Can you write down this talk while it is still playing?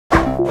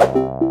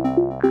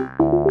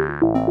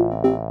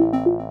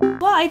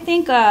Well, I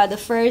think the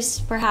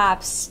first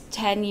perhaps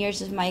 10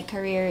 years of my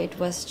career, it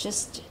was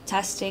just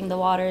testing the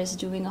waters,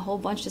 doing a whole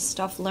bunch of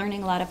stuff,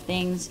 learning a lot of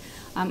things.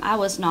 I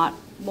was not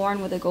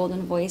born with a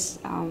golden voice.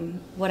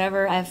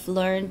 Whatever I've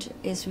learned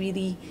is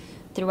really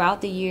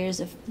throughout the years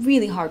of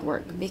really hard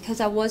work, because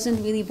I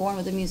wasn't really born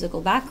with a musical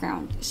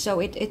background.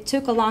 So it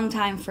took a long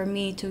time for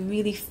me to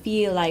really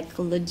feel like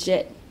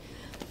legit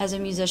as a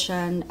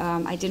musician.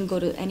 I didn't go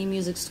to any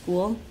music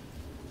school.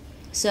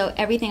 So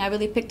everything I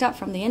really picked up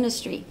from the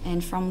industry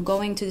and from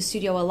going to the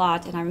studio a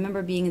lot. And I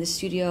remember being in the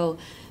studio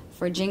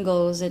for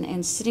jingles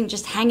and sitting,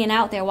 just hanging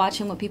out there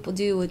watching what people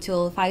do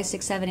until 5,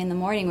 6, 7 in the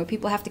morning, where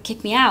people have to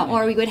kick me out.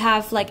 Or we would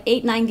have like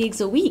 8, 9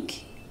 gigs a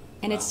week.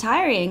 And it's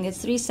tiring. It's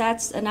 3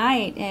 sets a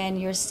night and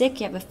you're sick,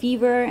 you have a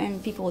fever,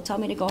 and people will tell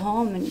me to go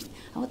home and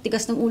oh,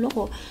 tigas ng ulo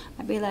ko.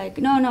 I'd be like,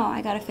 no,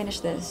 I gotta finish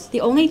this.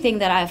 The only thing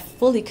that I've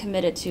fully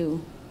committed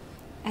to,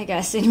 I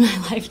guess, in my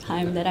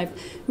lifetime, that I've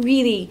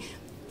really,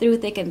 through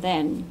thick and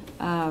thin,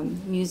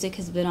 music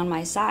has been on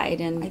my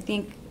side. And I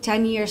think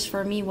 10 years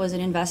for me was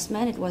an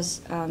investment. It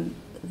was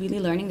really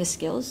learning the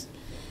skills.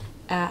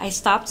 I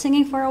stopped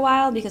singing for a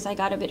while because I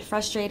got a bit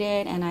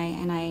frustrated, and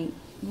I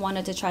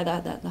wanted to try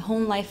the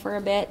home life for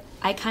a bit.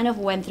 I kind of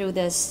went through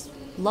this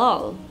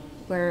lull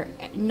where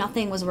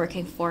nothing was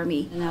working for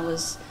me, and I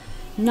was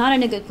not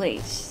in a good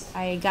place.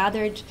 I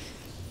gathered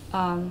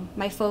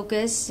my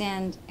focus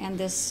and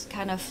this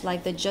kind of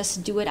like the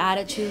just do it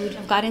attitude.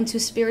 I got into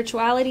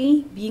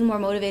spirituality, being more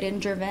motivated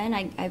and driven.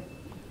 I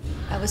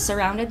was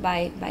surrounded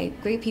by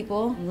great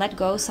people, let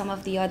go some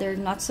of the other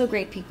not so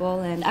great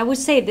people. And I would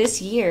say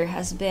this year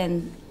has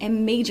been a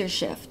major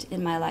shift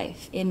in my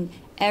life, in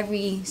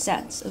every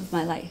sense of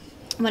my life.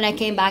 When I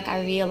came back,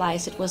 I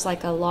realized it was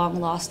like a long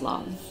lost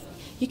love.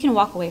 You can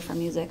walk away from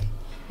music,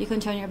 you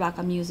can turn your back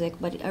on music,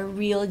 but a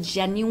real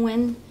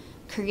genuine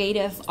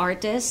creative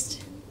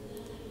artist,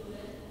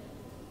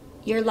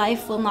 your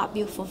life will not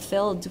be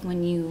fulfilled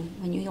when you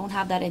don't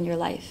have that in your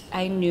life.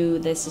 I knew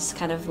this is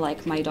kind of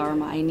like my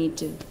dharma. I need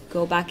to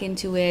go back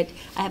into it.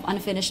 I have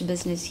unfinished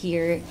business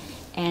here,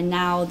 and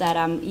now that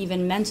I'm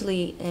even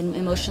mentally and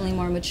emotionally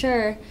more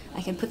mature,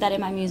 I can put that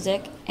in my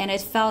music. And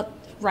it felt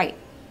right,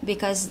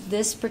 because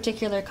this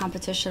particular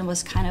competition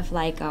was kind of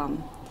like a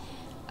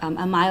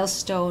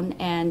milestone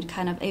and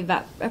kind of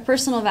a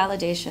personal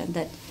validation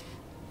that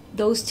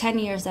those 10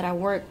 years that I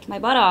worked my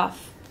butt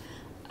off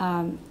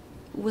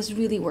was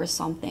really worth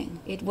something.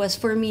 It was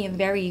for me a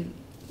very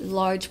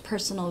large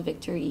personal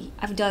victory.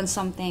 I've done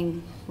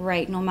something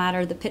right, no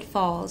matter the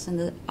pitfalls and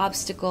the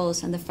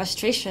obstacles and the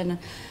frustration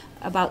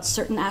about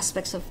certain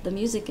aspects of the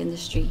music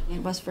industry.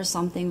 It was for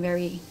something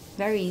very,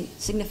 very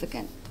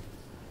significant.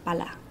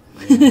 Pala.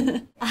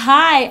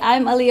 Hi,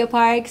 I'm Aliya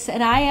Parcs,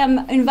 and I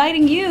am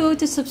inviting you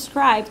to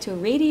subscribe to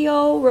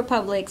Radio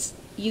Republic's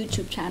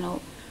YouTube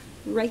channel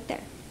right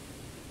there,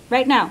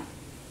 right now.